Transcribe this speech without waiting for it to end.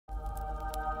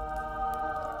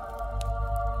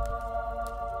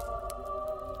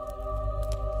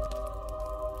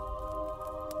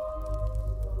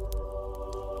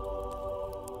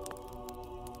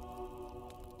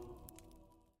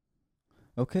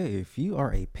Okay, if you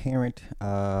are a parent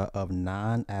of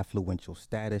non affluential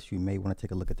status, you may want to take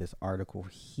a look at this article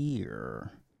here.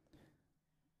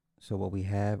 So, what we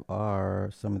have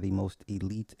are some of the most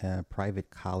elite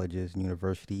private colleges and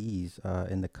universities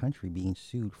in the country being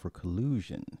sued for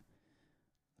collusion.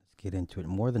 Let's get into it.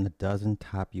 More than a dozen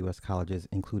top U.S. colleges,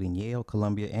 including Yale,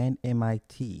 Columbia, and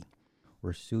MIT,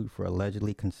 were sued for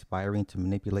allegedly conspiring to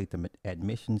manipulate the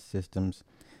admission systems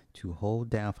to hold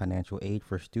down financial aid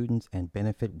for students and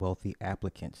benefit wealthy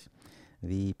applicants.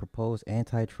 The proposed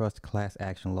antitrust class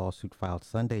action lawsuit filed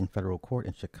Sunday in federal court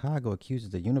in Chicago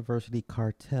accuses the university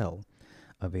cartel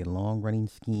of a long running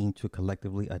scheme to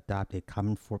collectively adopt a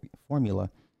common formula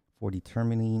for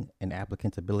determining an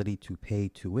applicant's ability to pay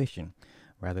tuition,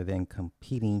 rather than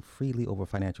competing freely over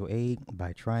financial aid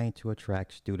by trying to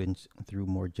attract students through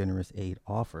more generous aid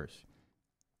offers.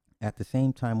 At the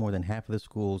same time, more than half of the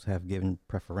schools have given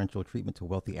preferential treatment to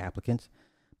wealthy applicants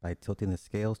by tilting the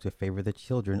scales to favor the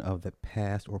children of the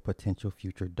past or potential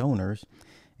future donors,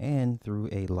 and through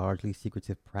a largely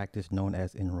secretive practice known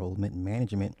as enrollment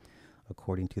management,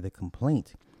 according to the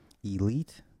complaint.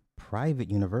 Elite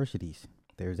private universities,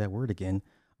 there's that word again,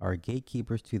 are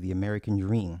gatekeepers to the American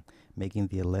dream, making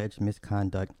the alleged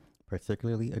misconduct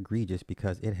particularly egregious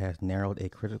because it has narrowed a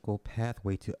critical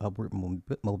pathway to upward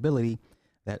mobility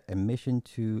that admission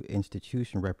to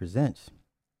institution represents.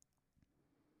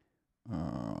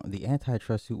 The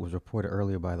antitrust suit was reported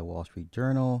earlier by the Wall Street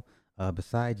Journal.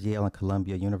 Besides Yale and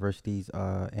Columbia universities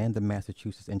and the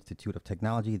Massachusetts Institute of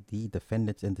Technology, the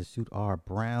defendants in the suit are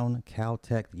Brown,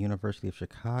 Caltech, the University of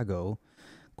Chicago,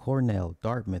 Cornell,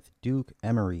 Dartmouth, Duke,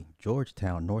 Emory,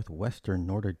 Georgetown, Northwestern,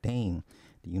 Notre Dame,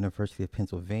 the University of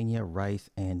Pennsylvania, Rice,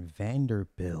 and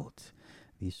Vanderbilt.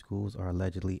 These schools are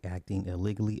allegedly acting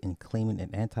illegally and claiming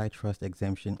an antitrust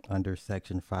exemption under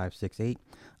Section 568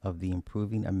 of the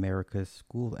Improving America's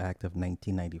School Act of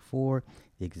 1994.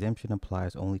 The exemption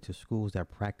applies only to schools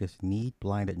that practice need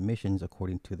blind admissions,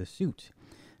 according to the suit.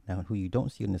 Now, who you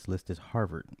don't see on this list is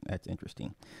Harvard. That's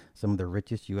interesting. Some of the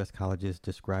richest U.S. colleges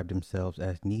describe themselves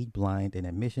as need blind in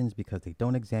admissions because they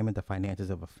don't examine the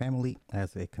finances of a family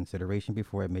as a consideration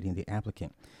before admitting the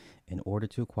applicant. In order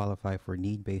to qualify for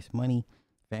need based money,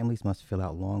 families must fill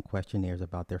out long questionnaires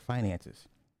about their finances.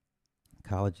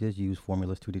 Colleges use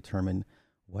formulas to determine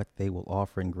what they will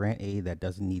offer in grant aid that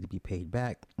doesn't need to be paid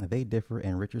back. They differ,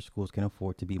 and richer schools can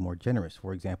afford to be more generous.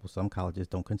 For example, some colleges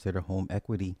don't consider home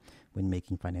equity when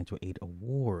making financial aid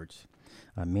awards.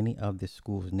 Many of the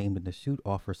schools named in the suit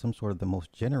offer some sort of the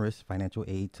most generous financial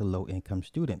aid to low income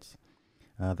students.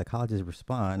 The colleges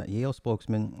respond. Yale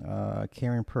spokesman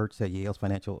Karen Pert said Yale's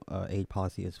financial aid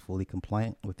policy is fully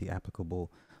compliant with the applicable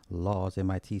laws.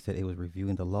 MIT said it was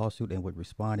reviewing the lawsuit and would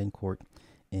respond in court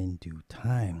in due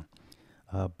time.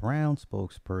 Brown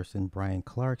spokesperson Brian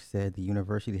Clark said the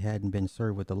university hadn't been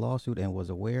served with the lawsuit and was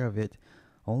aware of it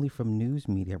only from news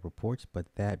media reports, but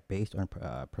that based on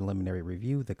preliminary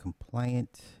review, the complaint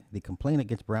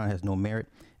against Brown has no merit,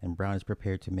 and Brown is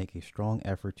prepared to make a strong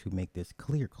effort to make this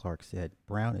clear. Clark said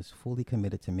Brown is fully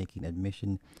committed to making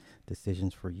admission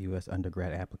decisions for U.S.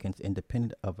 undergrad applicants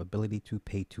independent of ability to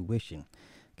pay tuition.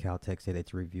 Caltech said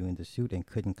it's reviewing the suit and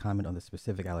couldn't comment on the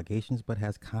specific allegations, but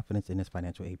has confidence in its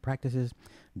financial aid practices.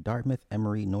 Dartmouth,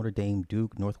 Emory, Notre Dame,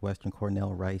 Duke, Northwestern,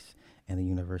 Cornell, Rice, and the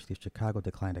University of Chicago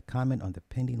declined to comment on the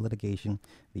pending litigation.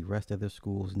 The rest of the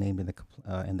schools named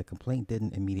in the complaint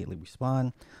didn't immediately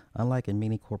respond. Unlike in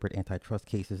many corporate antitrust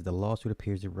cases, the lawsuit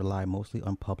appears to rely mostly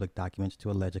on public documents to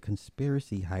allege a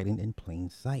conspiracy hiding in plain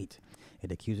sight.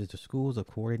 It accuses the schools of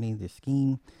coordinating the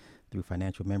scheme through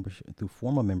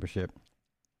formal membership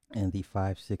and the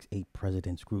 568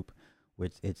 Presidents Group,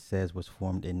 which it says was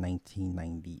formed in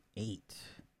 1998.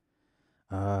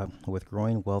 With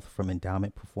growing wealth from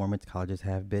endowment performance, colleges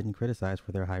have been criticized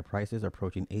for their high prices,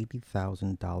 approaching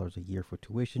 $80,000 a year for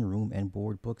tuition, room and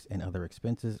board, books, and other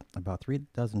expenses. About 3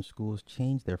 dozen schools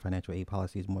changed their financial aid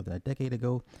policies more than a decade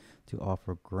ago to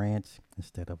offer grants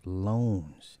instead of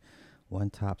loans. One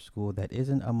top school that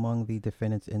isn't among the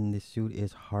defendants in this suit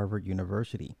is Harvard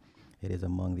University. It is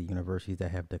among the universities that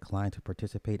have declined to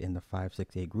participate in the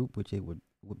 568 group, which it would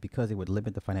because it would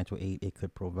limit the financial aid it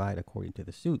could provide, according to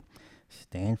the suit.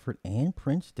 Stanford and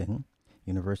Princeton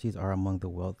universities are among the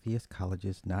wealthiest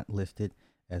colleges not listed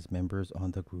as members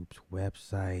on the group's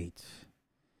website.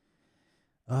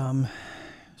 Um,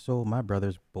 so my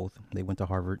brothers both they went to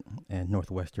Harvard and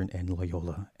Northwestern and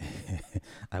Loyola.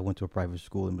 I went to a private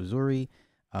school in Missouri.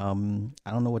 I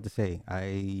don't know what to say.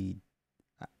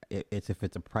 It's if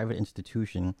it's a private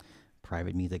institution,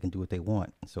 private means they can do what they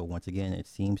want. So once again, it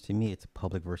seems to me it's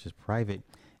public versus private,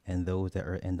 and those that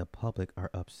are in the public are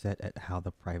upset at how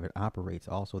the private operates.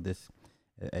 Also, this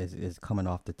is coming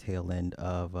off the tail end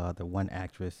of the one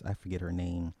actress, I forget her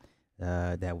name,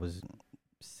 that was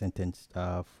sentenced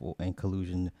for in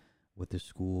collusion with the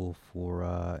school for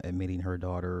admitting her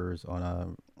daughters on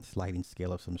a sliding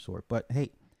scale of some sort. But hey,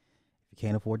 if you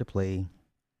can't afford to play,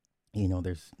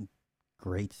 there's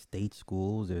great state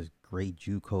schools, there's great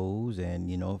JUCOs,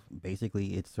 and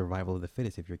basically it's survival of the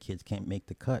fittest. If your kids can't make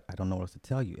the cut, I don't know what else to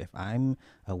tell you. If I'm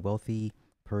a wealthy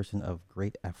person of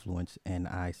great affluence and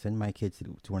I send my kids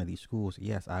to one of these schools,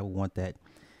 yes, I will want that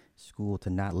school to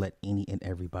not let any and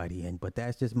everybody in. But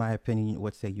that's just my opinion.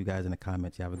 What say you guys in the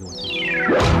comments? You have a good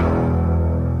one.